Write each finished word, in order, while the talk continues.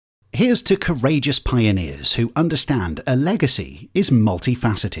here's to courageous pioneers who understand a legacy is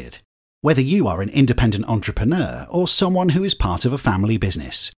multifaceted. Whether you are an independent entrepreneur or someone who is part of a family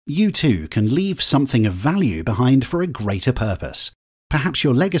business, you too can leave something of value behind for a greater purpose. Perhaps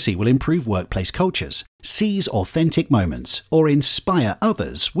your legacy will improve workplace cultures, seize authentic moments, or inspire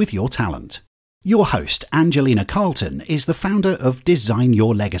others with your talent. Your host, Angelina Carlton, is the founder of Design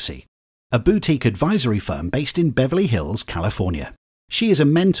Your Legacy, a boutique advisory firm based in Beverly Hills, California. She is a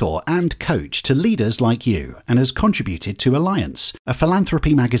mentor and coach to leaders like you and has contributed to Alliance, a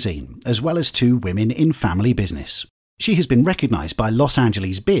philanthropy magazine, as well as to Women in Family Business. She has been recognized by Los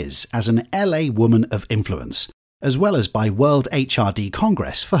Angeles Biz as an LA Woman of Influence, as well as by World HRD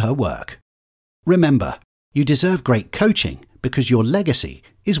Congress for her work. Remember, you deserve great coaching because your legacy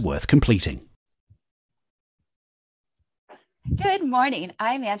is worth completing. Good morning.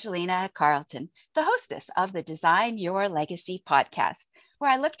 I'm Angelina Carlton, the hostess of the Design Your Legacy podcast, where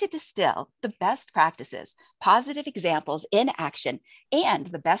I look to distill the best practices, positive examples in action, and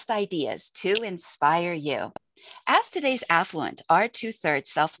the best ideas to inspire you. As today's affluent are 2/3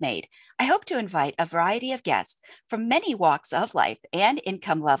 self-made, I hope to invite a variety of guests from many walks of life and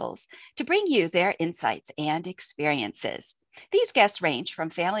income levels to bring you their insights and experiences. These guests range from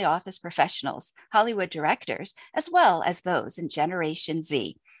family office professionals, Hollywood directors, as well as those in Generation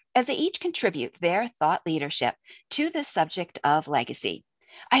Z, as they each contribute their thought leadership to the subject of legacy.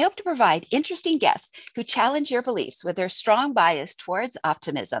 I hope to provide interesting guests who challenge your beliefs with their strong bias towards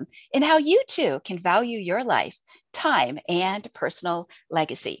optimism in how you too can value your life, time, and personal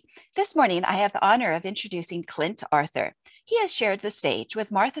legacy. This morning, I have the honor of introducing Clint Arthur. He has shared the stage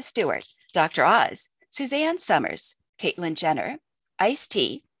with Martha Stewart, Dr. Oz, Suzanne Summers, Caitlyn Jenner,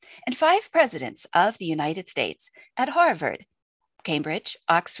 Ice-T, and 5 presidents of the United States at Harvard, Cambridge,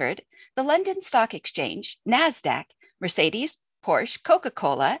 Oxford, the London Stock Exchange, NASDAQ, Mercedes, Porsche,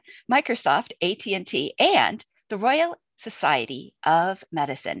 Coca-Cola, Microsoft, AT&T, and the Royal Society of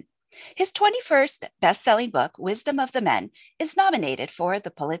Medicine. His 21st best-selling book, Wisdom of the Men, is nominated for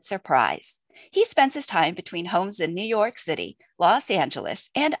the Pulitzer Prize. He spends his time between homes in New York City, Los Angeles,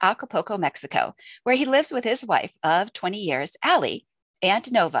 and Acapulco, Mexico, where he lives with his wife of 20 years, Allie,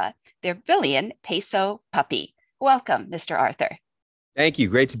 and Nova, their billion-peso puppy. Welcome, Mr. Arthur. Thank you.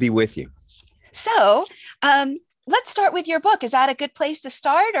 Great to be with you. So, let's start with your book. Is that a good place to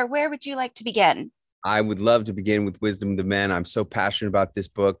start, or where would you like to begin? I would love to begin with Wisdom of the Men. I'm so passionate about this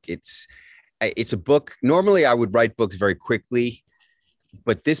book. It's a book. Normally, I would write books very quickly,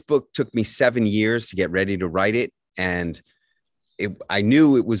 but this book took me 7 years to get ready to write it. And I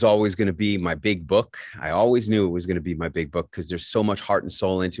knew it was always going to be my big book. I always knew it was going to be my big book because there's so much heart and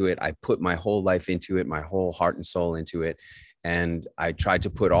soul into it. I put my whole life into it, my whole heart and soul into it. And I tried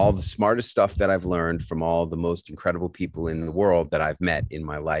to put all the smartest stuff that I've learned from all the most incredible people in the world that I've met in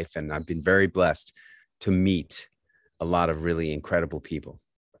my life. And I've been very blessed to meet a lot of really incredible people.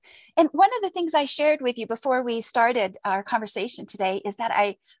 And one of the things I shared with you before we started our conversation today is that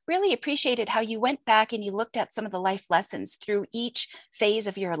I really appreciated how you went back and you looked at some of the life lessons through each phase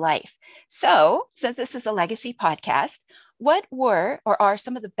of your life. So, since this is a legacy podcast, what were or are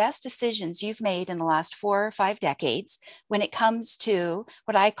some of the best decisions you've made in the last 4 or 5 decades when it comes to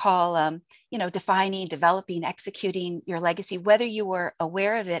what I call, defining, developing, executing your legacy, whether you were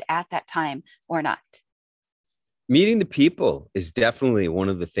aware of it at that time or not? Meeting the people is definitely one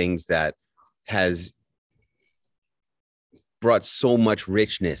of the things that has brought so much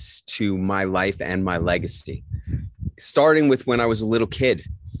richness to my life and my legacy, starting with when I was a little kid.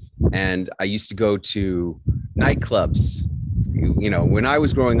 And I used to go to nightclubs. When I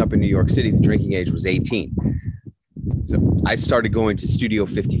was growing up in New York City, the drinking age was 18. So I started going to Studio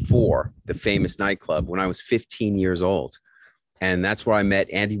 54, the famous nightclub, when I was 15 years old. And that's where I met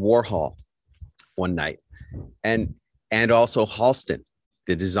Andy Warhol one night. And also Halston,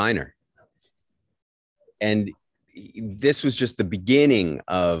 the designer. And this was just the beginning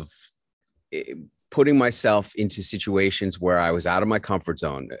of putting myself into situations where I was out of my comfort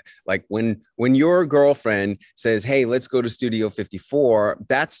zone. Like when your girlfriend says, hey, let's go to Studio 54,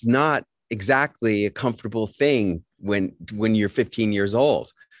 that's not exactly a comfortable thing when you're 15 years old.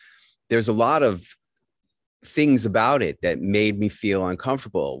 There's a lot of things about it that made me feel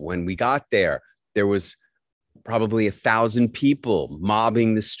uncomfortable. When we got there, there was probably 1,000 people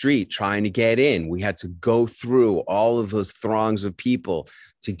mobbing the street trying to get in. We had to go through all of those throngs of people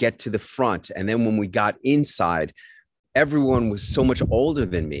to get to the front. And then when we got inside, everyone was so much older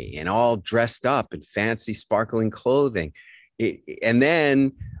than me and all dressed up in fancy sparkling clothing. And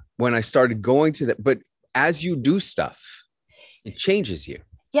then when I started going to that, but as you do stuff, it changes you.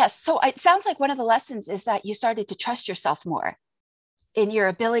 Yes. So it sounds like one of the lessons is that you started to trust yourself more. in your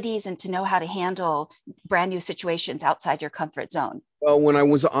abilities and to know how to handle brand new situations outside your comfort zone? Well, when I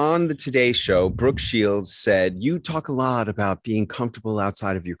was on the Today Show, Brooke Shields said, you talk a lot about being comfortable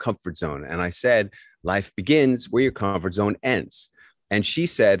outside of your comfort zone. And I said, life begins where your comfort zone ends. And she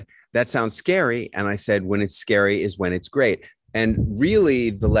said, that sounds scary. And I said, when it's scary is when it's great. And really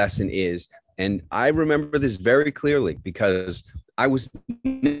the lesson is, and I remember this very clearly because I was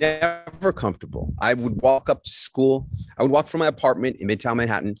never comfortable. I would walk up to school. I would walk from my apartment in Midtown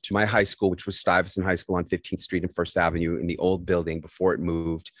Manhattan to my high school, which was Stuyvesant High School on 15th Street and First Avenue in the old building before it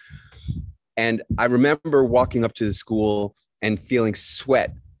moved. And I remember walking up to the school and feeling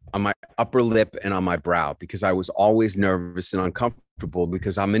sweat on my upper lip and on my brow because I was always nervous and uncomfortable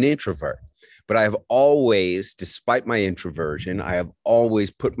because I'm an introvert. But I have always, despite my introversion, I have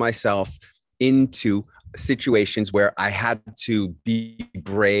always put myself into situations where I had to be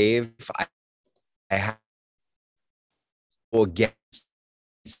brave. I had to against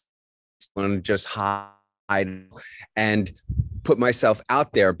and just hide and put myself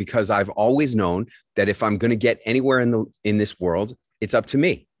out there because I've always known that if I'm going to get anywhere in this world, it's up to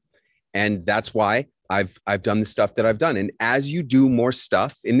me. And that's why I've done the stuff that I've done. And as you do more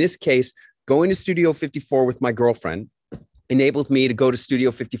stuff, in this case, going to Studio 54 with my girlfriend enabled me to go to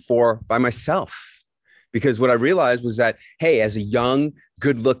Studio 54 by myself. Because what I realized was that, hey, as a young,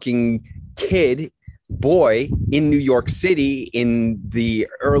 good-looking boy in New York City in the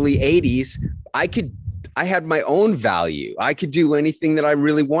early 80s, I had my own value. I could do anything that I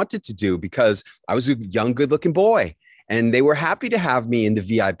really wanted to do because I was a young, good-looking boy. And they were happy to have me in the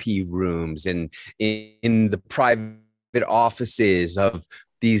VIP rooms and in the private offices of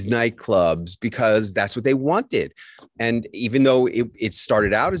these nightclubs because that's what they wanted. And even though it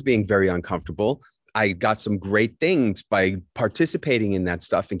started out as being very uncomfortable, I got some great things by participating in that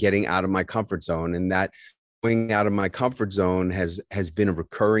stuff and getting out of my comfort zone. And that going out of my comfort zone has been a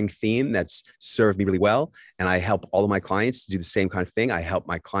recurring theme that's served me really well. And I help all of my clients to do the same kind of thing. I help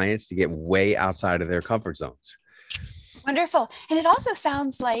my clients to get way outside of their comfort zones. Wonderful. And it also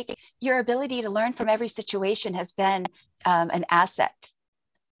sounds like your ability to learn from every situation has been an asset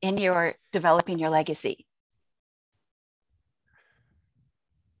in your developing your legacy.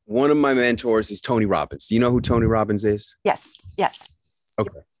 One of my mentors is Tony Robbins. Do you know who Tony Robbins is? Yes. Yes.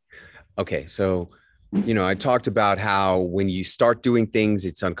 Okay. So, I talked about how when you start doing things,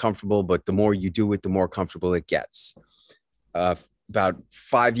 it's uncomfortable, but the more you do it, the more comfortable it gets. About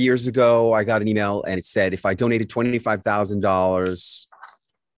 5 years ago, I got an email and it said, if I donated $25,000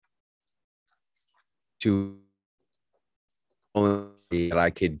 to that I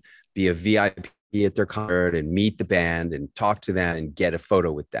could be a VIP at their concert and meet the band and talk to them and get a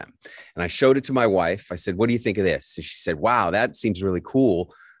photo with them. And I showed it to my wife. I said, what do you think of this? And she said, wow, that seems really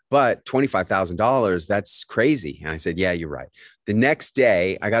cool. But $25,000, that's crazy. And I said, yeah, you're right. The next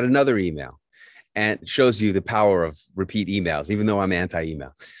day, I got another email. And it shows you the power of repeat emails, even though I'm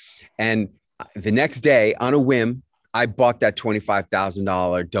anti-email. And the next day, on a whim, I bought that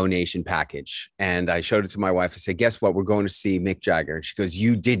 $25,000 donation package. And I showed it to my wife. I said, guess what? We're going to see Mick Jagger. And she goes,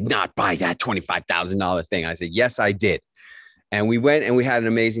 you did not buy that $25,000 thing. I said, yes, I did. And we went and we had an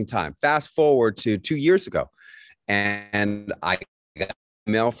amazing time. Fast forward to 2 years ago. And I got an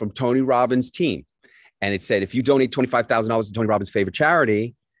email from Tony Robbins' team. And it said, if you donate $25,000 to Tony Robbins' favorite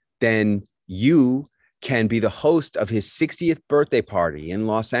charity, then you can be the host of his 60th birthday party in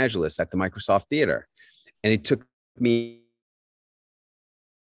Los Angeles at the Microsoft Theater. And it took me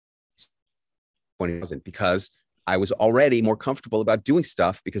 20,000 because I was already more comfortable about doing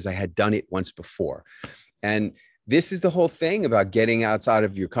stuff because I had done it once before. And this is the whole thing about getting outside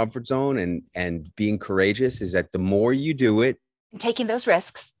of your comfort zone and being courageous is that the more you do it, taking those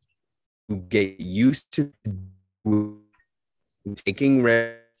risks, you get used to taking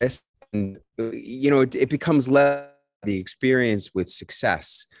risks. And, it becomes less the experience with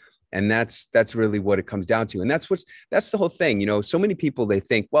success. And that's really what it comes down to. And that's the whole thing. So many people, they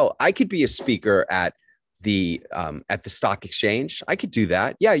think, well, I could be a speaker at the stock exchange. I could do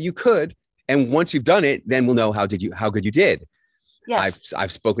that. Yeah, you could. And once you've done it, then we'll know how good you did. Yes.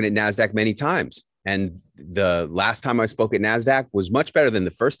 I've spoken at NASDAQ many times. And the last time I spoke at NASDAQ was much better than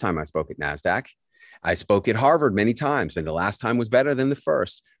the first time I spoke at NASDAQ. I spoke at Harvard many times, and the last time was better than the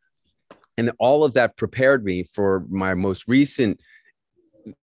first. And all of that prepared me for my most recent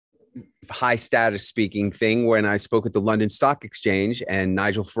high status speaking thing when I spoke at the London Stock Exchange and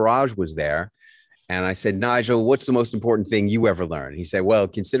Nigel Farage was there. And I said, Nigel, what's the most important thing you ever learned? He said, well,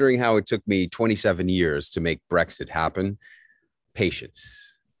 considering how it took me 27 years to make Brexit happen,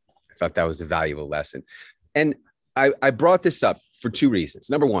 patience. I thought that was a valuable lesson. And I brought this up for two reasons.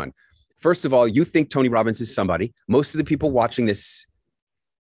 Number one, first of all, you think Tony Robbins is somebody. Most of the people watching this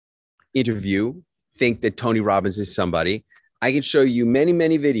interview think that Tony Robbins is somebody, I can show you many,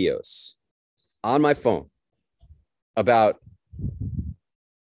 many videos on my phone about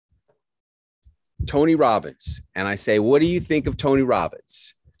Tony Robbins. And I say, what do you think of Tony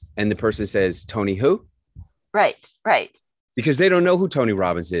Robbins? And the person says, Tony who? Right. Because they don't know who Tony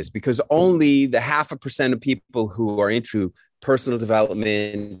Robbins is, because only the 0.5% of people who are into personal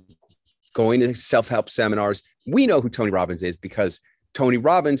development, going to self-help seminars, we know who Tony Robbins is, because Tony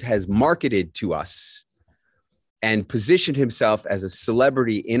Robbins has marketed to us and positioned himself as a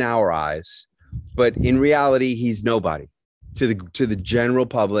celebrity in our eyes. But in reality, he's nobody. To the general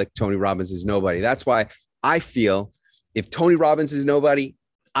public, Tony Robbins is nobody. That's why I feel if Tony Robbins is nobody,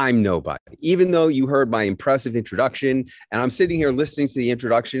 I'm nobody. Even though you heard my impressive introduction, and I'm sitting here listening to the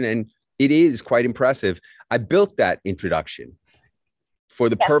introduction, and it is quite impressive. I built that introduction for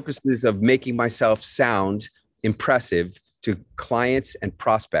the purposes of making myself sound impressive to clients and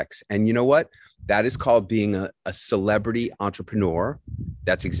prospects. And you know what? That is called being a celebrity entrepreneur.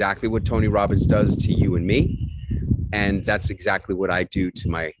 That's exactly what Tony Robbins does to you and me. And that's exactly what I do to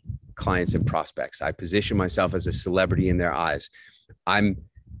my clients and prospects. I position myself as a celebrity in their eyes.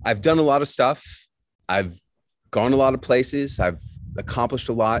 I've done a lot of stuff. I've gone a lot of places. I've accomplished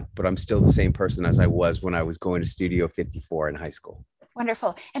a lot, but I'm still the same person as I was when I was going to Studio 54 in high school.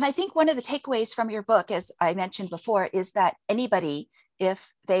 Wonderful. And I think one of the takeaways from your book, as I mentioned before, is that anybody,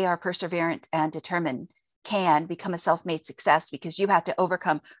 if they are perseverant and determined, can become a self-made success, because you had to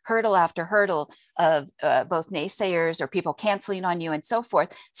overcome hurdle after hurdle of both naysayers or people canceling on you and so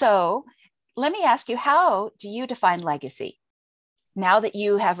forth. So let me ask you, how do you define legacy now that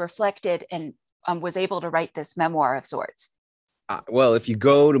you have reflected and was able to write this memoir of sorts? Well, if you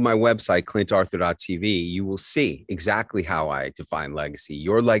go to my website, clintarthur.tv, you will see exactly how I define legacy.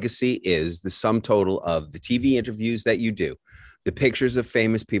 Your legacy is the sum total of the TV interviews that you do, the pictures of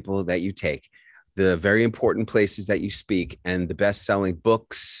famous people that you take, the very important places that you speak, and the best-selling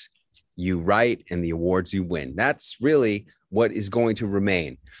books you write and the awards you win. That's really what is going to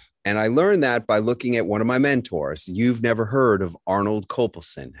remain. And I learned that by looking at one of my mentors. You've never heard of Arnold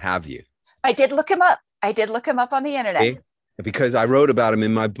Kopelson, have you? I did look him up. On the internet. Okay. Because I wrote about him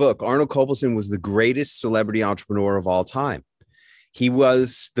in my book. Arnold Kopelson was the greatest celebrity entrepreneur of all time. He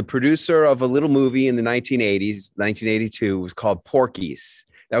was the producer of a little movie in the 1980s, 1982. It was called Porky's.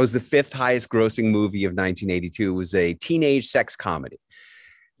 That was the 5th highest grossing movie of 1982. It was a teenage sex comedy.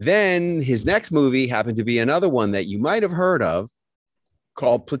 Then his next movie happened to be another one that you might have heard of,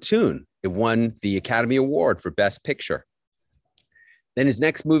 called Platoon. It won the Academy Award for Best Picture. Then his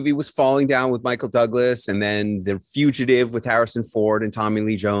next movie was Falling Down with Michael Douglas, and then The Fugitive with Harrison Ford and Tommy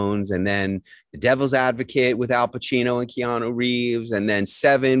Lee Jones, and then The Devil's Advocate with Al Pacino and Keanu Reeves, and then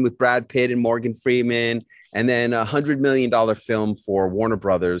Seven with Brad Pitt and Morgan Freeman, and then a $100 million film for Warner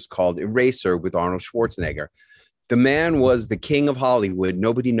Brothers called Eraser with Arnold Schwarzenegger. The man was the king of Hollywood.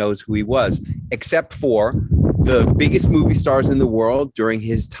 Nobody knows who he was, except for the biggest movie stars in the world during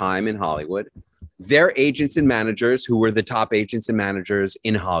his time in Hollywood, their agents and managers, who were the top agents and managers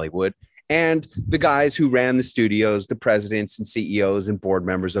in Hollywood, and the guys who ran the studios, the presidents and CEOs and board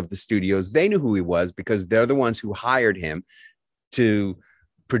members of the studios. They knew who he was because they're the ones who hired him to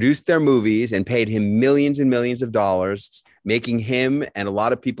produce their movies and paid him millions and millions of dollars, making him and a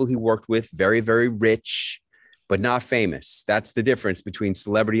lot of people he worked with very, very rich, but not famous. That's the difference between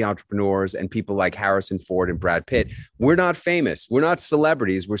celebrity entrepreneurs and people like Harrison Ford and Brad Pitt. We're not famous. We're not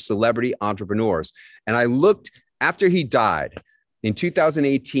celebrities. We're celebrity entrepreneurs. And I looked after he died in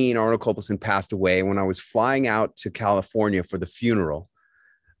 2018, Arnold Kopelson passed away. When I was flying out to California for the funeral,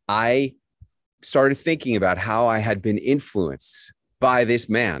 I started thinking about how I had been influenced by this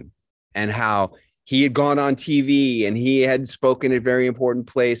man and how he had gone on TV and he had spoken at very important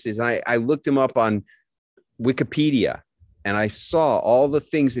places. And I looked him up on Wikipedia and I saw all the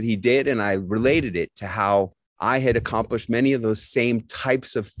things that he did, and I related it to how I had accomplished many of those same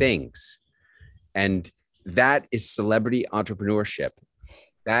types of things. And that is celebrity entrepreneurship.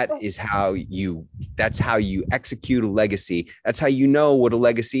 That's how you execute a legacy. That's how you know what a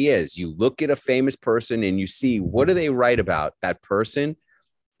legacy is. You look at a famous person and you see, what do they write about that person?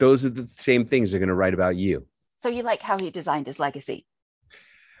 Those are the same things they're going to write about you. So you like how he designed his legacy?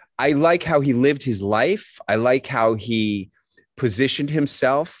 I like how he lived his life. I like how he positioned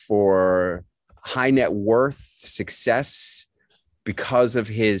himself for high net worth success because of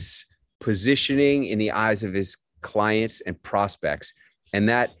his positioning in the eyes of his clients and prospects. And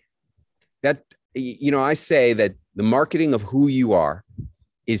that, I say that the marketing of who you are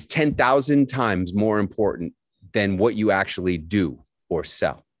is 10,000 times more important than what you actually do or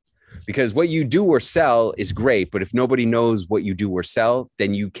sell. because what you do or sell is great, but if nobody knows what you do or sell,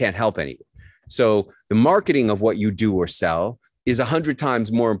 then you can't help anyone. So the marketing of what you do or sell is 100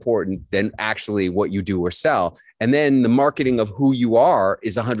 times more important than actually what you do or sell. And then the marketing of who you are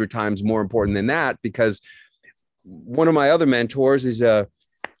is 100 times more important than that, because one of my other mentors is a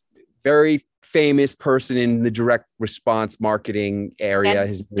very famous person in the direct response marketing area.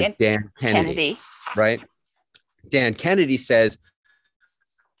 His name is Dan Kennedy, right? Dan Kennedy says,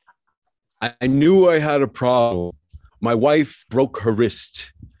 I knew I had a problem. My wife broke her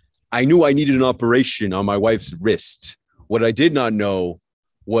wrist. I knew I needed an operation on my wife's wrist. What I did not know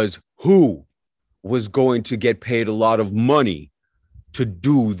was who was going to get paid a lot of money to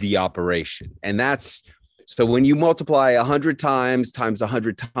do the operation. And that's, so when you multiply 100 times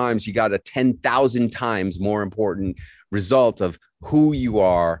 100 times, you got a 10,000 times more important result of who you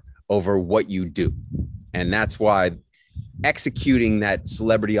are over what you do. And that's why executing that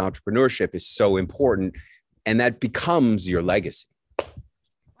celebrity entrepreneurship is so important. And that becomes your legacy.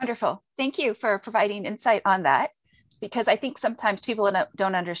 Wonderful. Thank you for providing insight on that, because I think sometimes people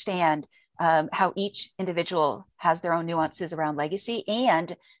don't understand how each individual has their own nuances around legacy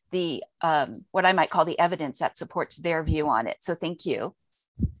and the what I might call the evidence that supports their view on it. So thank you.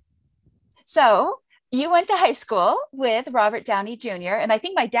 So you went to high school with Robert Downey Jr. And I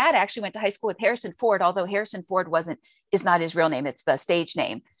think my dad actually went to high school with Harrison Ford, although Harrison Ford is not his real name, it's the stage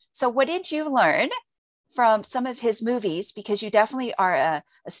name. So what did you learn from some of his movies? Because you definitely are a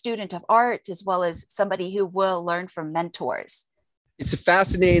student of art, as well as somebody who will learn from mentors. It's a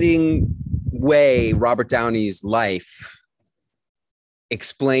fascinating way Robert Downey's life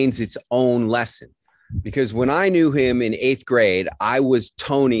explains its own lesson. Because when I knew him in 8th grade, I was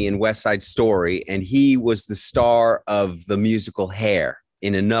Tony in West Side Story, and he was the star of the musical Hair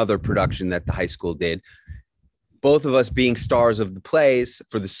in another production that the high school did. Both of us being stars of the plays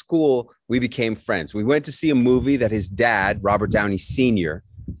for the school, we became friends. We went to see a movie that his dad, Robert Downey Sr.,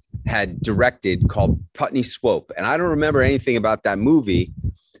 had directed called Putney Swope. And I don't remember anything about that movie.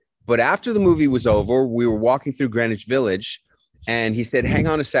 But after the movie was over, we were walking through Greenwich Village, and he said, hang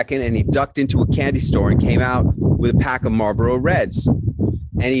on a second. And he ducked into a candy store and came out with a pack of Marlboro Reds.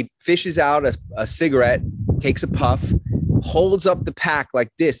 And he fishes out a cigarette, takes a puff, holds up the pack like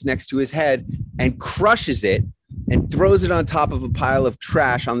this next to his head, and crushes it and throws it on top of a pile of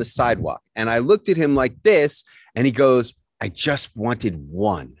trash on the sidewalk. And I looked at him like this, and he goes, I just wanted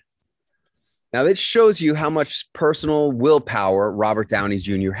one. Now, this shows you how much personal willpower Robert Downey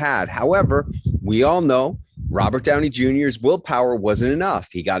Jr. had. However, we all know Robert Downey Jr.'s willpower wasn't enough.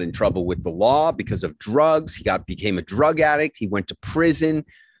 He got in trouble with the law because of drugs. He became a drug addict. He went to prison.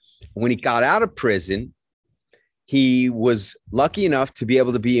 When he got out of prison, he was lucky enough to be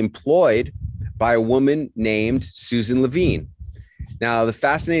able to be employed by a woman named Susan Levine. Now, the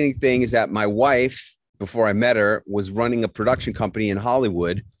fascinating thing is that my wife, before I met her, was running a production company in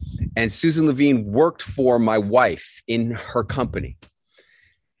Hollywood, and Susan Levine worked for my wife in her company.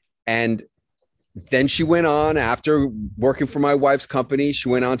 And then she went on, after working for my wife's company, she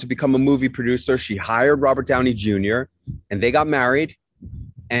went on to become a movie producer. She hired Robert Downey Jr., and they got married.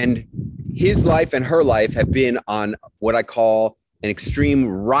 And his life and her life have been on what I call an extreme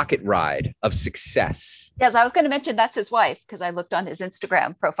rocket ride of success. Yes, I was going to mention that's his wife, because I looked on his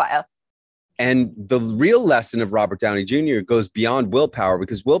Instagram profile. And the real lesson of Robert Downey Jr. goes beyond willpower,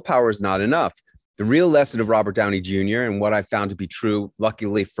 because willpower is not enough. The real lesson of Robert Downey Jr. and what I found to be true,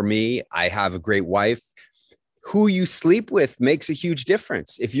 luckily for me, I have a great wife. Who you sleep with makes a huge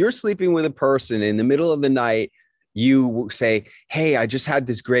difference. If you're sleeping with a person in the middle of the night, you say, hey, I just had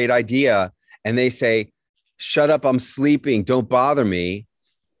this great idea. And they say, shut up, I'm sleeping, don't bother me.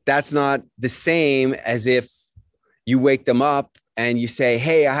 That's not the same as if you wake them up and you say,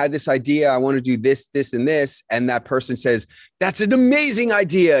 hey, I had this idea, I want to do this, this, and this. And that person says, that's an amazing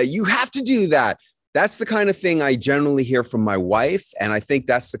idea, you have to do that. That's the kind of thing I generally hear from my wife. And I think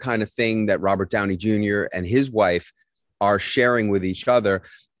that's the kind of thing that Robert Downey Jr. and his wife are sharing with each other.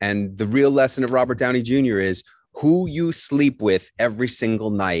 And the real lesson of Robert Downey Jr. is who you sleep with every single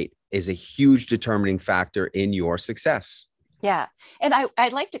night is a huge determining factor in your success. Yeah. And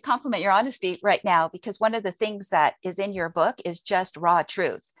I'd like to compliment your honesty right now, because one of the things that is in your book is just raw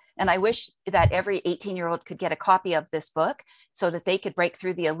truth. And I wish that every 18-year-old could get a copy of this book so that they could break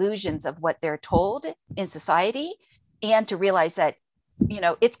through the illusions of what they're told in society, and to realize that,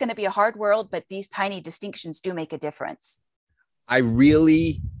 it's going to be a hard world, but these tiny distinctions do make a difference. I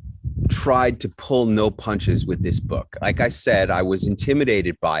really tried to pull no punches with this book. Like I said, I was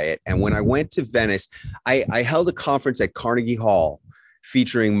intimidated by it. And when I went to Venice, I held a conference at Carnegie Hall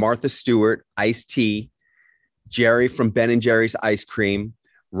featuring Martha Stewart, Ice-T, Jerry from Ben and Jerry's Ice Cream,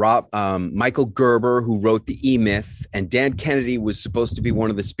 Michael Gerber, who wrote the E-Myth, and Dan Kennedy was supposed to be one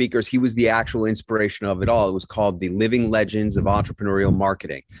of the speakers. He was the actual inspiration of it all. It was called The Living Legends of Entrepreneurial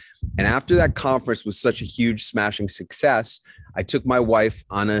Marketing. And after that conference was such a huge smashing success, I took my wife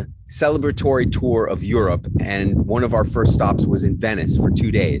on a celebratory tour of Europe, and one of our first stops was in Venice for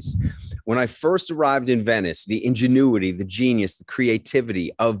 2 days. When I first arrived in Venice, the ingenuity, the genius, the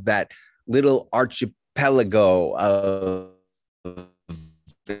creativity of that little archipelago of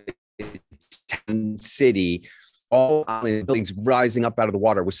city, all buildings rising up out of the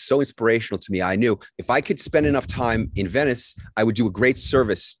water, was so inspirational to me. I knew if I could spend enough time in Venice, I would do a great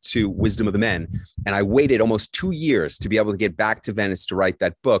service to Wisdom of the Men. And I waited almost 2 years to be able to get back to Venice to write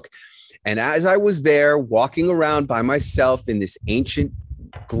that book. And as I was there walking around by myself in this ancient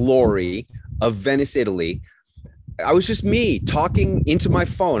glory of Venice, Italy, I was just me talking into my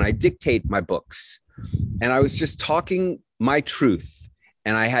phone. I dictate my books, and I was just talking my truth.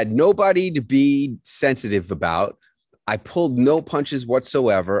 And I had nobody to be sensitive about. I pulled no punches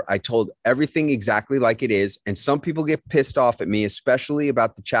whatsoever. I told everything exactly like it is. And some people get pissed off at me, especially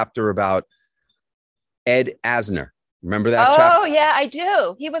about the chapter about Ed Asner. Remember that chapter? Oh, yeah, I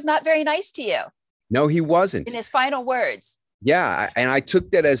do. He was not very nice to you. No, he wasn't. In his final words. Yeah. And I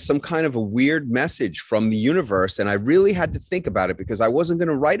took that as some kind of a weird message from the universe. And I really had to think about it, because I wasn't going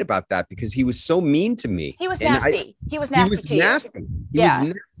to write about that because he was so mean to me. He was nasty. He was nasty to you. He was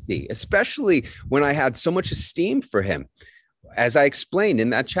nasty, especially when I had so much esteem for him, as I explained in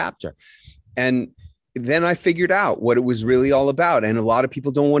that chapter. And then I figured out what it was really all about. And a lot of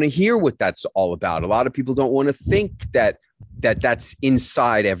people don't want to hear what that's all about. A lot of people don't want to think that's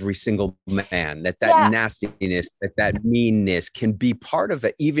inside every single man, that nastiness, that meanness can be part of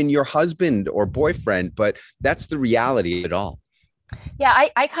it, even your husband or boyfriend. But that's the reality of it all. Yeah,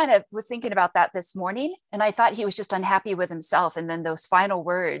 I kind of was thinking about that this morning, and I thought he was just unhappy with himself. And then those final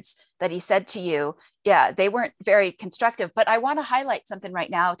words that he said to you, yeah, they weren't very constructive. But I want to highlight something right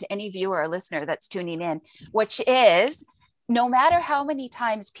now to any viewer or listener that's tuning in, which is no matter how many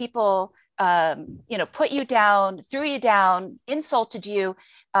times people put you down, threw you down, insulted you,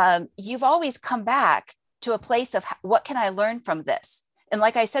 you've always come back to a place of what can I learn from this? And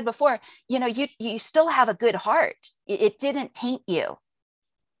like I said before, you still have a good heart. It didn't taint you.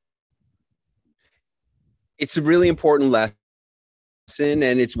 It's a really important lesson.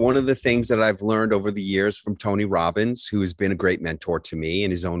 And it's one of the things that I've learned over the years from Tony Robbins, who has been a great mentor to me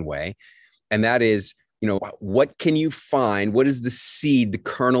in his own way. And that is, what can you find? What is the seed, the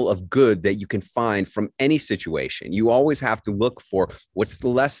kernel of good that you can find from any situation? You always have to look for what's the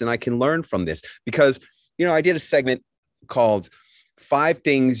lesson I can learn from this. Because, I did a segment called 5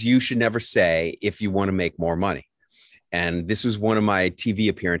 Things You Should Never Say If You Want to Make More Money. And this was one of my TV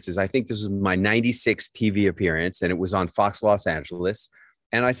appearances. I think this was my 96th TV appearance, and it was on Fox Los Angeles.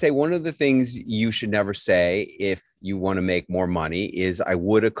 And I say, one of the things you should never say if you want to make more money is I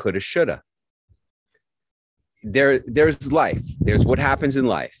woulda, coulda, shoulda. There's life. There's what happens in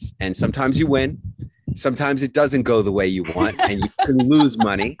life. And sometimes you win. Sometimes it doesn't go the way you want, and you can lose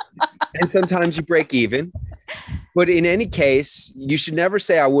money. And sometimes you break even. But in any case, you should never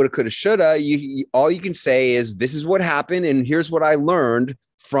say I woulda, coulda, shoulda. All you can say is, this is what happened, and here's what I learned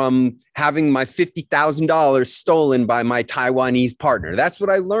from having my $50,000 stolen by my Taiwanese partner. That's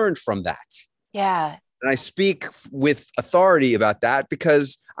what I learned from that. Yeah. And I speak with authority about that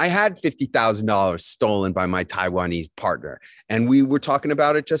because I had $50,000 stolen by my Taiwanese partner. And we were talking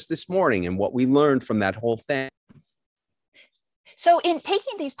about it just this morning and what we learned from that whole thing. So in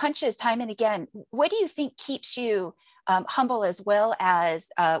taking these punches time and again, what do you think keeps you humble as well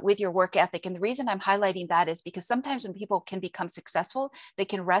as with your work ethic? And the reason I'm highlighting that is because sometimes when people can become successful, they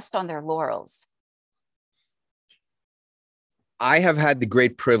can rest on their laurels. I have had the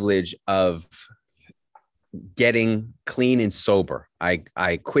great privilege of getting clean and sober.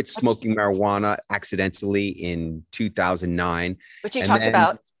 I quit smoking marijuana accidentally in 2009. Which you talked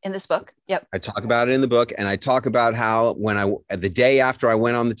about in this book. Yep. I talk about it in the book, and I talk about how the day after I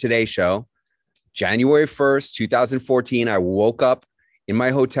went on the Today Show, January 1st, 2014, I woke up in my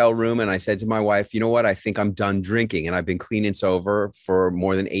hotel room and I said to my wife, you know what? I think I'm done drinking. And I've been clean and sober for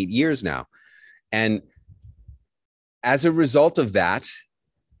more than 8 years now. And as a result of that,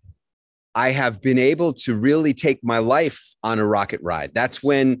 I have been able to really take my life on a rocket ride. That's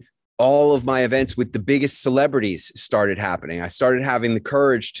when all of my events with the biggest celebrities started happening. I started having the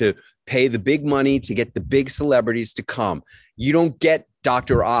courage to pay the big money to get the big celebrities to come. You don't get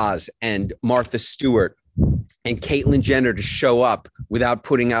Dr. Oz and Martha Stewart and Caitlyn Jenner to show up without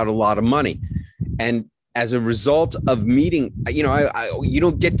putting out a lot of money. And as a result of meeting, you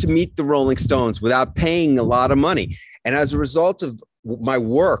don't get to meet the Rolling Stones without paying a lot of money. And as a result of my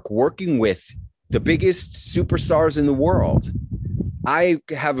working with the biggest superstars in the world, I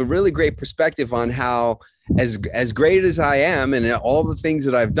have a really great perspective on how, as great as I am and all the things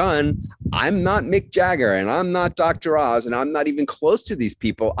that I've done, I'm not Mick Jagger and I'm not Dr. Oz, and I'm not even close to these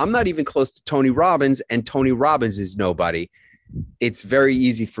people. I'm not even close to Tony Robbins, and Tony Robbins is nobody. It's very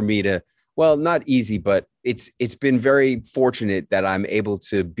easy for me to, well, not easy, but it's been very fortunate that I'm able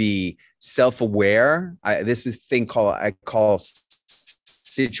to be self-aware. This is a thing I call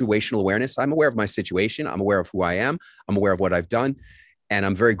situational awareness. I'm aware of my situation. I'm aware of who I am. I'm aware of what I've done. And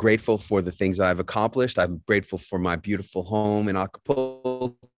I'm very grateful for the things I've accomplished. I'm grateful for my beautiful home in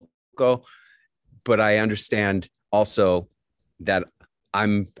Acapulco. But I understand also that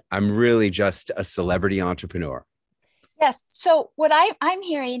I'm really just a celebrity entrepreneur. Yes. So what I'm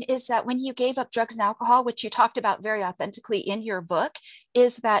hearing is that when you gave up drugs and alcohol, which you talked about very authentically in your book,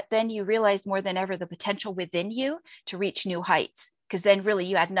 is that then you realized more than ever the potential within you to reach new heights, because then really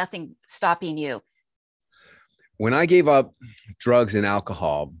you had nothing stopping you. When I gave up drugs and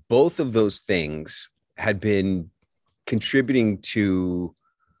alcohol, both of those things had been contributing to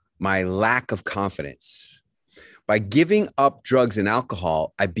my lack of confidence. By giving up drugs and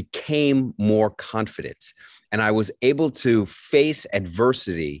alcohol, I became more confident, and I was able to face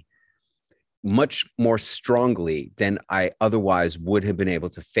adversity much more strongly than I otherwise would have been able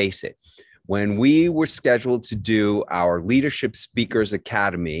to face it. When we were scheduled to do our Leadership Speakers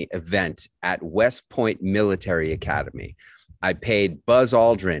Academy event at West Point Military Academy, I paid Buzz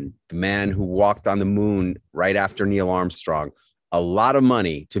Aldrin, the man who walked on the moon right after Neil Armstrong, a lot of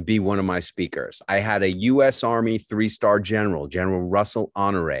money to be one of my speakers. I had a U.S. Army 3-star general, General Russell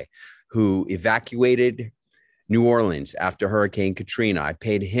Honore, who evacuated New Orleans after Hurricane Katrina. I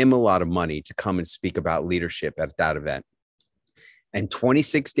paid him a lot of money to come and speak about leadership at that event. And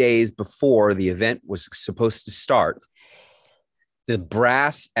 26 days before the event was supposed to start, the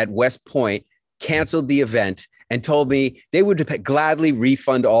brass at West Point canceled the event and told me they would gladly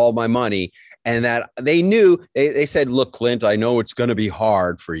refund all my money. And that they knew, they said, look, Clint, I know it's going to be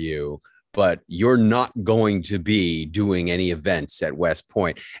hard for you, but you're not going to be doing any events at West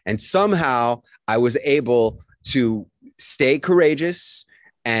Point. And somehow I was able to stay courageous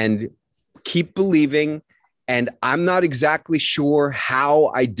and keep believing. And I'm not exactly sure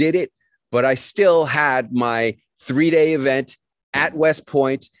how I did it, but I still had my 3-day event at West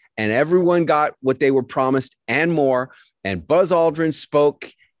Point, and everyone got what they were promised and more. And Buzz Aldrin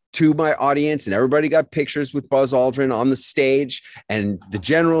spoke to my audience, and everybody got pictures with Buzz Aldrin on the stage, and the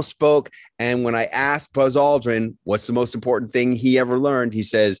general spoke. And when I asked Buzz Aldrin, what's the most important thing he ever learned? He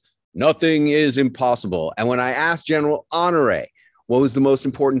says, nothing is impossible. And when I asked General Honore, what was the most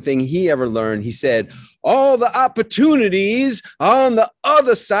important thing he ever learned? He said, all the opportunities on the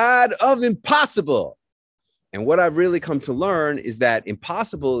other side of impossible. And what I've really come to learn is that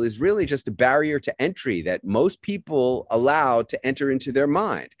impossible is really just a barrier to entry that most people allow to enter into their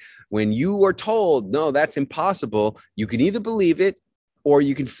mind. When you are told, no, that's impossible, you can either believe it or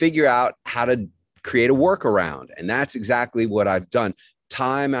you can figure out how to create a workaround. And that's exactly what I've done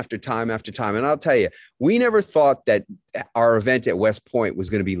time after time after time. And I'll tell you, we never thought that our event at West Point was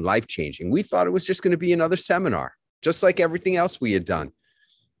going to be life-changing. We thought it was just going to be another seminar, just like everything else we had done.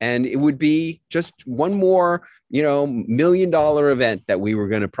 And it would be just one more, $1 million event that we were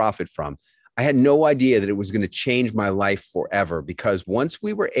going to profit from. I had no idea that it was going to change my life forever, because once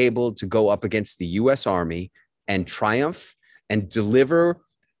we were able to go up against the U.S. Army and triumph and deliver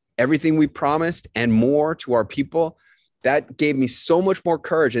everything we promised and more to our people, that gave me so much more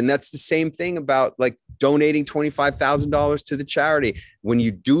courage. And that's the same thing about like donating $25,000 to the charity. When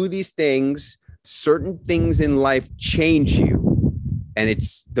you do these things, certain things in life change you. And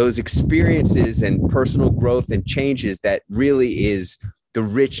it's those experiences and personal growth and changes that really is the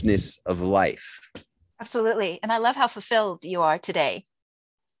richness of life. Absolutely. And I love how fulfilled you are today.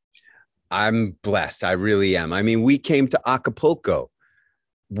 I'm blessed. I really am. I mean, we came to Acapulco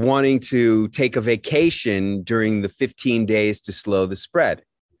wanting to take a vacation during the 15 days to slow the spread.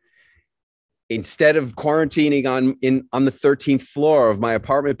 Instead of quarantining on the 13th floor of my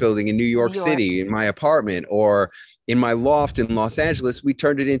apartment building in New York City, in my apartment, or in my loft in Los Angeles, we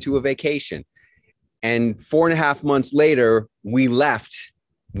turned it into a vacation. And 4.5 months later, we left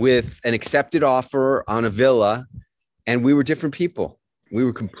with an accepted offer on a villa, and we were different people. We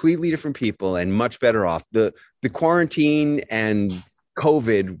were completely different people and much better off. The quarantine and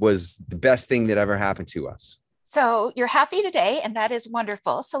COVID was the best thing that ever happened to us. So you're happy today, and that is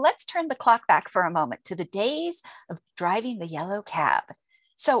wonderful. So let's turn the clock back for a moment to the days of driving the yellow cab.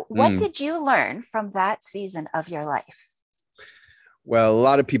 So what did you learn from that season of your life? Well, a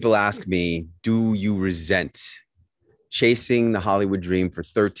lot of people ask me, do you resent chasing the Hollywood dream for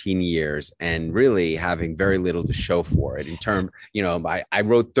 13 years and really having very little to show for it. In term, I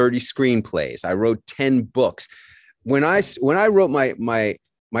wrote 30 screenplays. I wrote 10 books. When I wrote my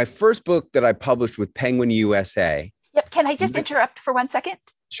first book that I published with Penguin USA. Yep. Can I just interrupt for 1 second?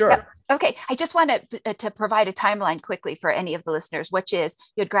 Sure. Yep. Okay. I just wanted to provide a timeline quickly for any of the listeners, which is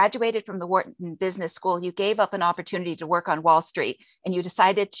you had graduated from the Wharton Business School. You gave up an opportunity to work on Wall Street and you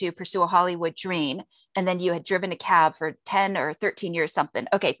decided to pursue a Hollywood dream. And then you had driven a cab for 10 or 13 years, something.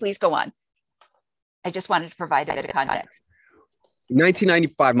 Okay, please go on. I just wanted to provide a bit of context. In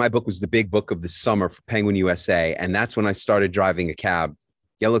 1995, my book was the big book of the summer for Penguin USA. And that's when I started driving a cab.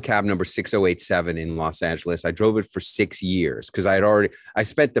 Yellow cab number 6087 in Los Angeles. I drove it for 6 years because I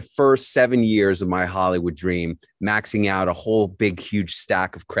spent the first 7 years of my Hollywood dream maxing out a whole big, huge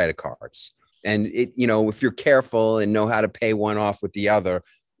stack of credit cards. And if you're careful and know how to pay one off with the other,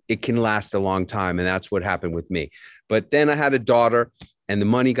 it can last a long time. And that's what happened with me. But then I had a daughter and the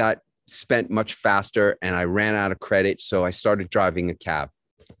money got spent much faster and I ran out of credit. So I started driving a cab.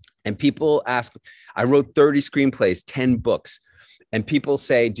 And people ask, I wrote 30 screenplays, 10 books. And people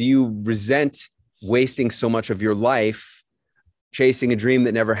say, do you resent wasting so much of your life chasing a dream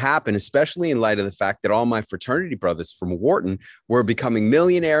that never happened, especially in light of the fact that all my fraternity brothers from Wharton were becoming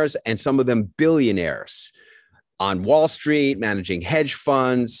millionaires and some of them billionaires on Wall Street, managing hedge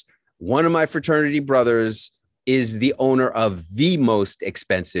funds. One of my fraternity brothers is the owner of the most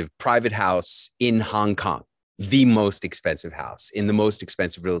expensive private house in Hong Kong, the most expensive house in the most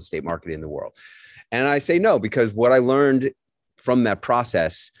expensive real estate market in the world. And I say no, because what I learned from that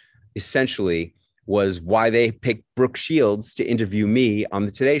process essentially was why they picked Brooke Shields to interview me on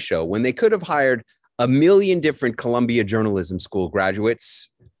the Today Show when they could have hired 1 million different Columbia Journalism School graduates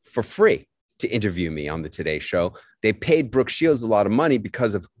for free to interview me on the Today Show. They paid Brooke Shields a lot of money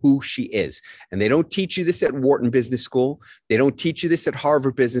because of who she is. And they don't teach you this at Wharton Business School. They don't teach you this at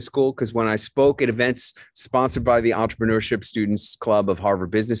Harvard Business School, because when I spoke at events sponsored by the Entrepreneurship Students Club of Harvard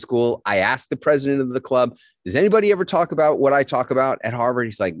Business School, I asked the president of the club, does anybody ever talk about what I talk about at Harvard?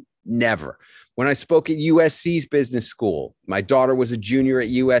 He's like, never. When I spoke at USC's business school, my daughter was a junior at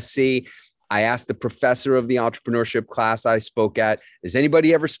USC. I asked the professor of the entrepreneurship class I spoke at, does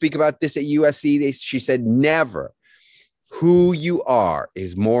anybody ever speak about this at USC? She said, never. Who you are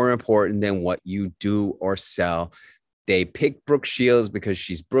is more important than what you do or sell. They picked Brooke Shields because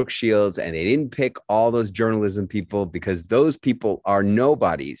she's Brooke Shields, and they didn't pick all those journalism people because those people are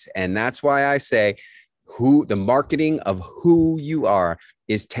nobodies. And that's why I say the marketing of who you are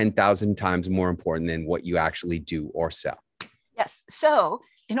is 10,000 times more important than what you actually do or sell. Yes. So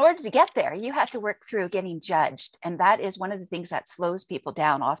in order to get there, you have to work through getting judged. And that is one of the things that slows people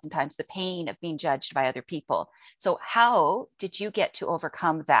down, oftentimes the pain of being judged by other people. So how did you get to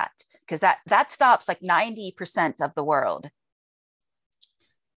overcome that? Because that stops like 90% of the world.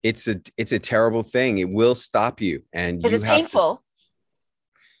 It's a terrible thing. It will stop you. And because it's painful.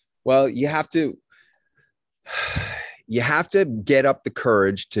 You have to get up the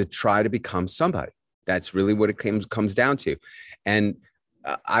courage to try to become somebody. That's really what it comes down to. And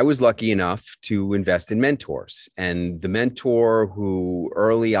I was lucky enough to invest in mentors, and the mentor who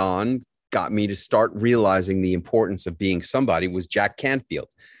early on got me to start realizing the importance of being somebody was Jack Canfield.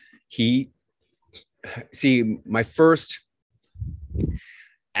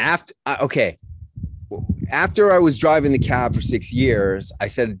 After I was driving the cab for 6 years, I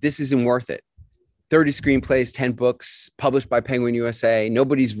said, this isn't worth it. 30 screenplays, 10 books published by Penguin USA.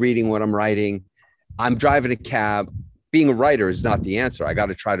 Nobody's reading what I'm writing. I'm driving a cab. Being a writer is not the answer. I got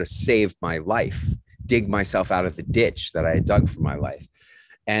to try to save my life, dig myself out of the ditch that I had dug for my life.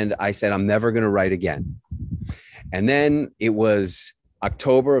 And I said, I'm never going to write again. And then it was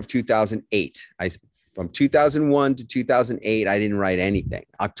October of 2008. From 2001 to 2008, I didn't write anything.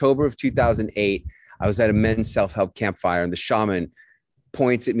 October of 2008, I was at a men's self-help campfire, and the shaman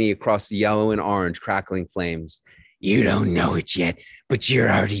points at me across the yellow and orange crackling flames. You don't know it yet, but you're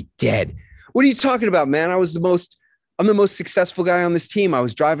already dead. What are you talking about, man? I'm the most successful guy on this team. I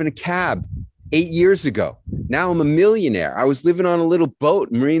was driving a cab 8 years ago. Now I'm a millionaire. I was living on a little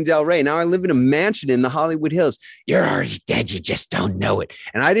boat in Marina Del Rey. Now I live in a mansion in the Hollywood Hills. You're already dead. You just don't know it.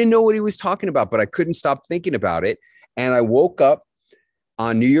 And I didn't know what he was talking about, but I couldn't stop thinking about it. And I woke up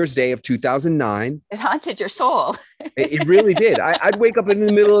on New Year's Day of 2009. It haunted your soul. It really did. I'd wake up in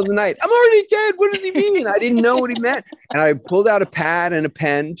the middle of the night. I'm already dead. What does he mean? I didn't know what he meant. And I pulled out a pad and a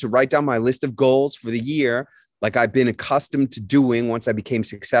pen to write down my list of goals for the year, like I've been accustomed to doing once I became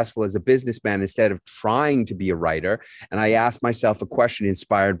successful as a businessman, instead of trying to be a writer. And I asked myself a question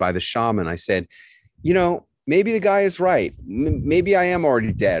inspired by the shaman. I said, maybe the guy is right. Maybe I am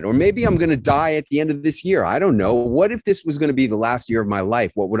already dead, or maybe I'm going to die at the end of this year. I don't know. What if this was going to be the last year of my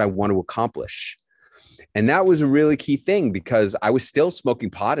life? What would I want to accomplish? And that was a really key thing, because I was still smoking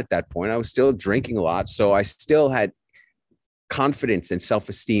pot at that point. I was still drinking a lot. So I still had confidence and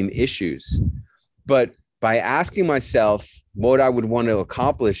self-esteem issues. But by asking myself what I would want to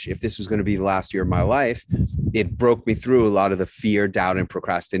accomplish if this was going to be the last year of my life, it broke me through a lot of the fear, doubt, and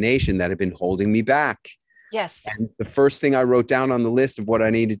procrastination that had been holding me back. Yes. And the first thing I wrote down on the list of what I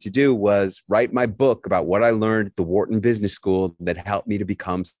needed to do was write my book about what I learned at the Wharton Business School that helped me to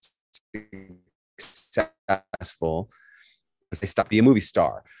become successful as I stopped being a movie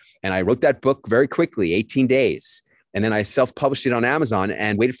star. And I wrote that book very quickly, 18 days. And then I self-published it on Amazon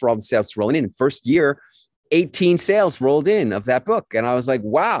and waited for all the sales to roll in. First year, 18 sales rolled in of that book. And I was like,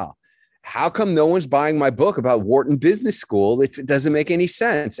 wow, how come no one's buying my book about Wharton Business School? It doesn't make any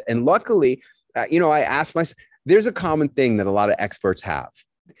sense. And luckily, I asked myself, there's a common thing that a lot of experts have.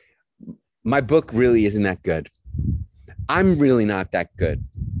 My book really isn't that good. I'm really not that good.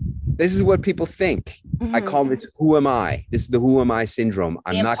 This is what people think. Mm-hmm. I call this, who am I? This is the who am I syndrome.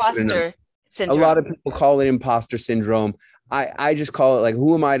 I'm not good enough. Syndrome. A lot of people call it imposter syndrome. I just call it like,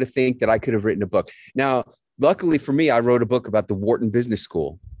 who am I to think that I could have written a book? Now, luckily for me, I wrote a book about the Wharton Business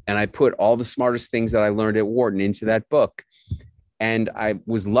School, and I put all the smartest things that I learned at Wharton into that book. And I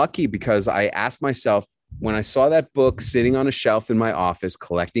was lucky because I asked myself, when I saw that book sitting on a shelf in my office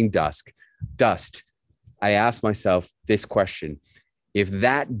collecting dust, I asked myself this question: if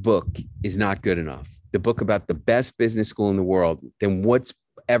that book is not good enough, the book about the best business school in the world, then what's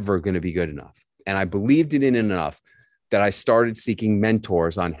ever going to be good enough? And I believed it in enough that I started seeking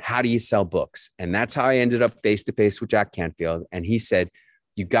mentors on how do you sell books. And that's how I ended up face-to-face with Jack Canfield. And he said,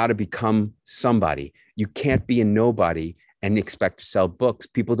 you got to become somebody. You can't be a nobody and expect to sell books.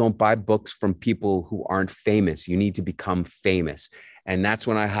 People don't buy books from people who aren't famous. You need to become famous. And that's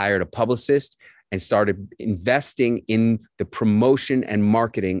when I hired a publicist and started investing in the promotion and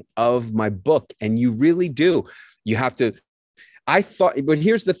marketing of my book. And you really do. You have to, but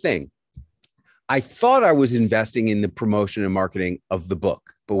here's the thing. I thought I was investing in the promotion and marketing of the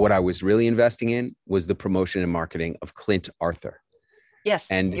book, but what I was really investing in was the promotion and marketing of Clint Arthur. Yes,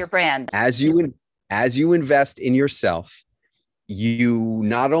 and your brand. As you invest in yourself, you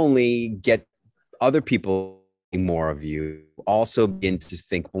not only get other people thinking more of you, also begin to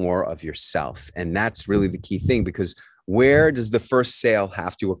think more of yourself. And that's really the key thing, because where does the first sale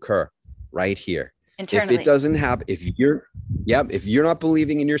have to occur? Right here. Internally. If it doesn't happen, if you're not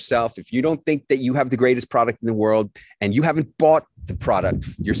believing in yourself, if you don't think that you have the greatest product in the world and you haven't bought the product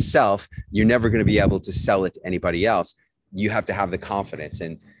yourself, you're never going to be able to sell it to anybody else. You have to have the confidence.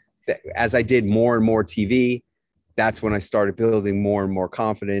 And as I did more and more TV, that's when I started building more and more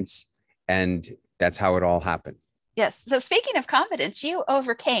confidence. And that's how it all happened. Yes. So speaking of confidence, you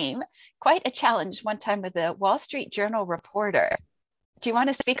overcame quite a challenge one time with the Wall Street Journal reporter. Do you want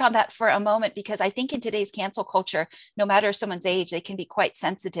to speak on that for a moment? Because I think in today's cancel culture, no matter someone's age, they can be quite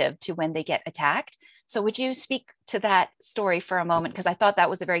sensitive to when they get attacked. So would you speak to that story for a moment? Because I thought that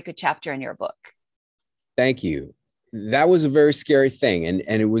was a very good chapter in your book. Thank you. That was a very scary thing. And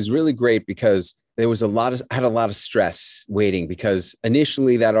it was really great because there was I had a lot of stress waiting, because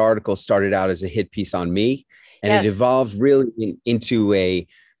initially that article started out as a hit piece on me, and yes, it evolved really into a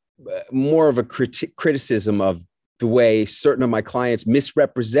more of a criticism of the way certain of my clients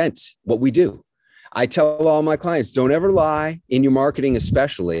misrepresent what we do. I tell all my clients, don't ever lie in your marketing,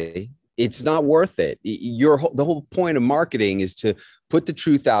 especially. It's not worth it. The whole point of marketing is to put the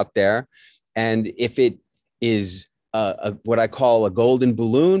truth out there. And if it is what I call a golden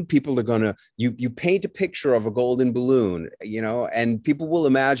balloon, people are going to, you paint a picture of a golden balloon, and people will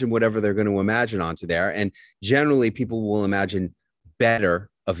imagine whatever they're going to imagine onto there. And generally people will imagine better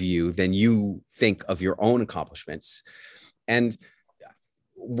of you than you think of your own accomplishments. And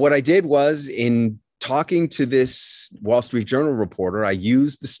what I did was, in talking to this Wall Street Journal reporter, I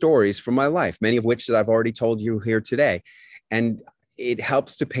used the stories from my life, many of which that I've already told you here today. And it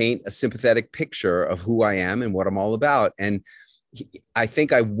helps to paint a sympathetic picture of who I am and what I'm all about. And I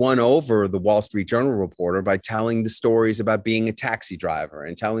think I won over the Wall Street Journal reporter by telling the stories about being a taxi driver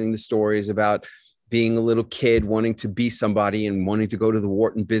and telling the stories about being a little kid wanting to be somebody and wanting to go to the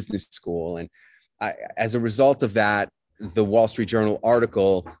Wharton Business School. And as a result of that, the Wall Street Journal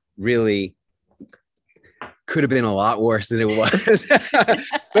article really could have been a lot worse than it was.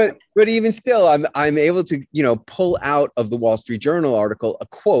 but even still, I'm able to, pull out of the Wall Street Journal article a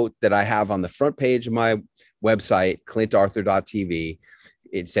quote that I have on the front page of my website, clintarthur.tv.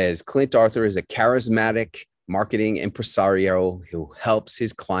 It says, Clint Arthur is a charismatic marketing impresario who helps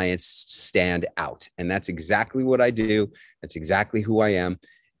his clients stand out. And that's exactly what I do. That's exactly who I am.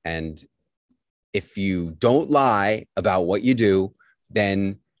 And if you don't lie about what you do,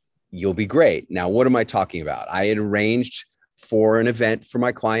 then you'll be great. Now, what am I talking about? I had arranged for an event for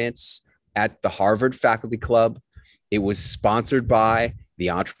my clients at the Harvard Faculty Club. It was sponsored by the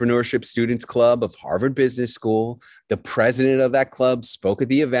Entrepreneurship Students Club of Harvard Business School. The president of that club spoke at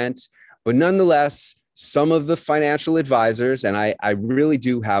the event, but nonetheless, some of the financial advisors, and I really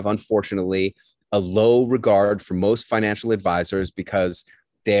do have, unfortunately, a low regard for most financial advisors because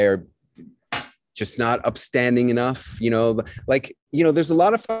they're just not upstanding enough. There's a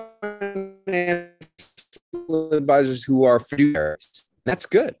lot of financial advisors who are fiduciaries. That's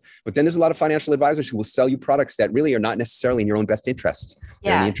good. But then there's a lot of financial advisors who will sell you products that really are not necessarily in your own best interest.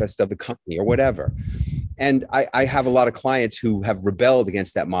 They're in the interest of the company or whatever. And I have a lot of clients who have rebelled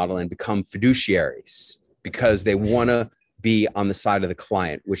against that model and become fiduciaries because they want to be on the side of the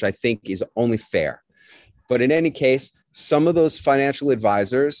client, which I think is only fair. But in any case, some of those financial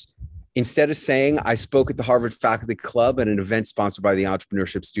advisors, instead of saying, I spoke at the Harvard Faculty Club at an event sponsored by the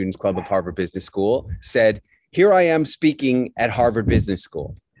Entrepreneurship Students Club of Harvard Business School, said, here I am speaking at Harvard Business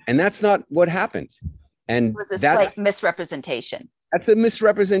School. And that's not what happened. And it was a slight misrepresentation. That's a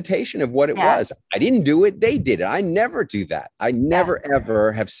misrepresentation of what it was. I didn't do it. They did it. I never do that. I never,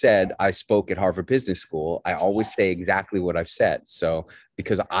 ever have said I spoke at Harvard Business School. I always say exactly what I've said. So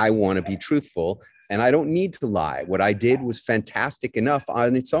because I want to be truthful and I don't need to lie. What I did was fantastic enough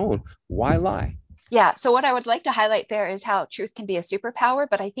on its own. Why lie? Yeah. So what I would like to highlight there is how truth can be a superpower,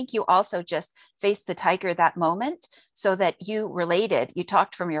 but I think you also just faced the tiger that moment so that you related, you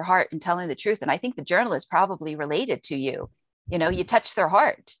talked from your heart and telling the truth. And I think the journalist probably related to you. You touched their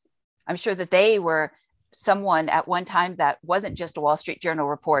heart. I'm sure that they were someone at one time that wasn't just a Wall Street Journal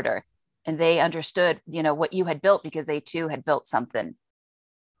reporter, and they understood, what you had built because they too had built something.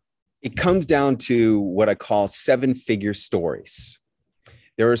 It comes down to what I call 7-figure stories.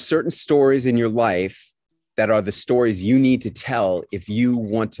 There are certain stories in your life that are the stories you need to tell if you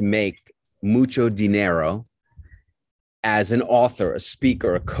want to make mucho dinero as an author, a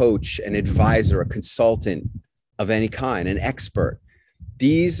speaker, a coach, an advisor, a consultant of any kind, an expert.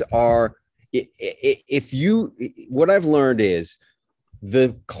 These are, what I've learned is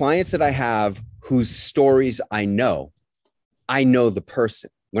the clients that I have whose stories I know the person.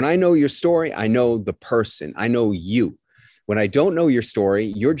 When I know your story, I know the person. I know you. When I don't know your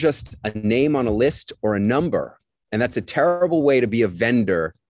story, you're just a name on a list or a number. And that's a terrible way to be a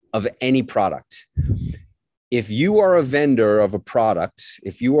vendor of any product. If you are a vendor of a product,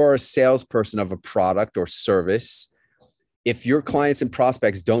 if you are a salesperson of a product or service, if your clients and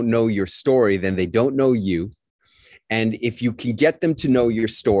prospects don't know your story, then they don't know you. And if you can get them to know your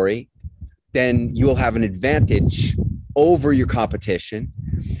story, then you'll have an advantage over your competition.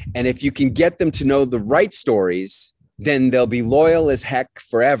 And if you can get them to know the right stories, then they'll be loyal as heck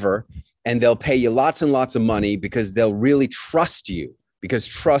forever. And they'll pay you lots and lots of money because they'll really trust you, because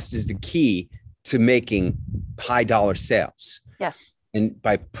trust is the key to making high dollar sales. Yes. And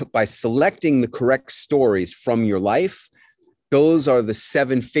by selecting the correct stories from your life, those are the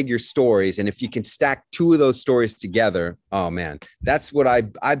 7-figure stories. And if you can stack 2 of those stories together, oh man, that's what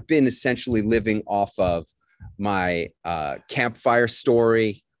I've been essentially living off of my campfire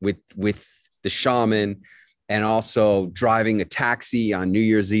story with the shaman, and also driving a taxi on New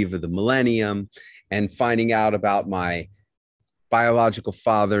Year's Eve of the millennium and finding out about my biological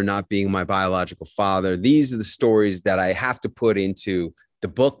father not being my biological father. These are the stories that I have to put into the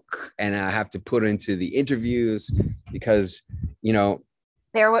book and I have to put into the interviews because,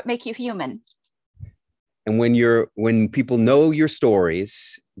 they're what make you human. And when people know your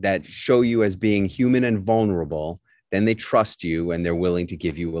stories that show you as being human and vulnerable, then they trust you and they're willing to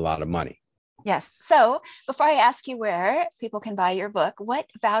give you a lot of money. Yes. So before I ask you where people can buy your book, what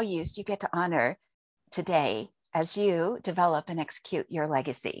values do you get to honor today as you develop and execute your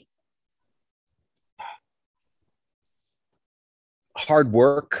legacy? Hard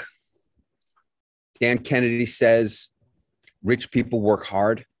work. Dan Kennedy says, rich people work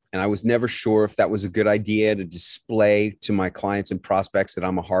hard. And I was never sure if that was a good idea to display to my clients and prospects that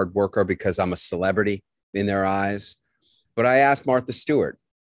I'm a hard worker because I'm a celebrity in their eyes. But I asked Martha Stewart,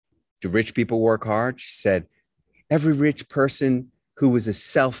 do rich people work hard? She said, every rich person who was a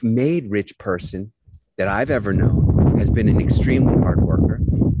self-made rich person that I've ever known has been an extremely hard worker.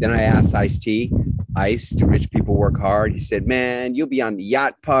 Then I asked Ice-T, Ice, do rich people work hard? He said, man, you'll be on the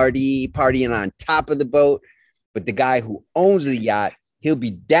yacht partying on top of the boat. But the guy who owns the yacht, he'll be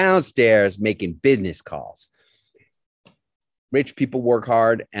downstairs making business calls. Rich people work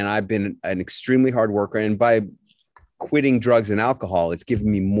hard, and I've been an extremely hard worker. And by quitting drugs and alcohol, it's given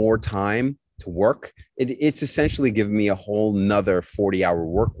me more time to work. It's essentially given me a whole nother 40-hour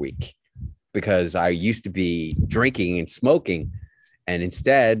work week, because I used to be drinking and smoking, and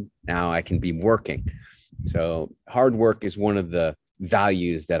instead now I can be working. So hard work is one of the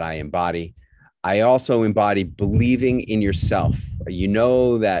values that I embody. I also embody believing in yourself. You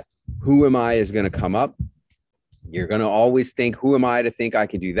know that who am I is going to come up. You're going to always think, who am I to think I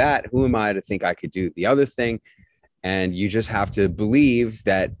can do that? Who am I to think I could do the other thing? And you just have to believe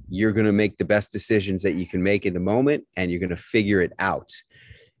that you're going to make the best decisions that you can make in the moment, and you're going to figure it out.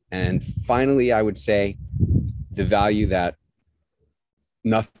 And finally, I would say the value that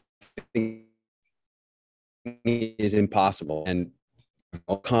nothing is impossible, and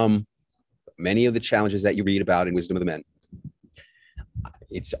overcome many of the challenges that you read about in Wisdom of the Men.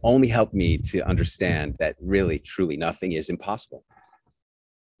 It's only helped me to understand that really, truly nothing is impossible.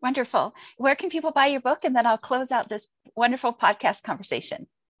 Wonderful. Where can people buy your book? And then I'll close out this wonderful podcast conversation.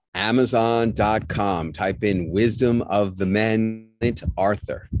 Amazon.com. Type in Wisdom of the Men, Clint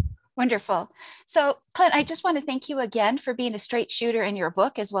Arthur. Wonderful. So, Clint, I just want to thank you again for being a straight shooter in your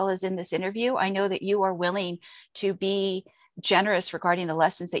book, as well as in this interview. I know that you are willing to be generous regarding the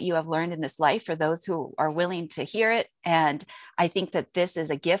lessons that you have learned in this life for those who are willing to hear it. And I think that this is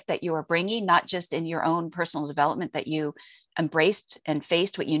a gift that you are bringing, not just in your own personal development, that you embraced and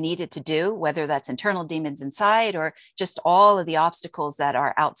faced what you needed to do, whether that's internal demons inside or just all of the obstacles that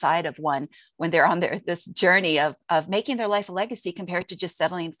are outside of one when they're on this journey of making their life a legacy compared to just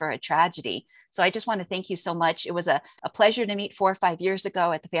settling for a tragedy. So I just want to thank you so much. It was a pleasure to meet 4 or 5 years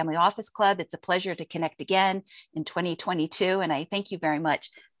ago at the Family Office Club. It's a pleasure to connect again in 2022. And I thank you very much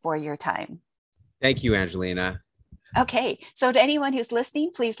for your time. Thank you, Angelina. Okay, so to anyone who's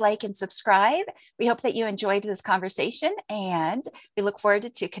listening, please like and subscribe. We hope that you enjoyed this conversation, and we look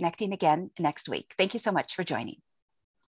forward to connecting again next week. Thank you so much for joining.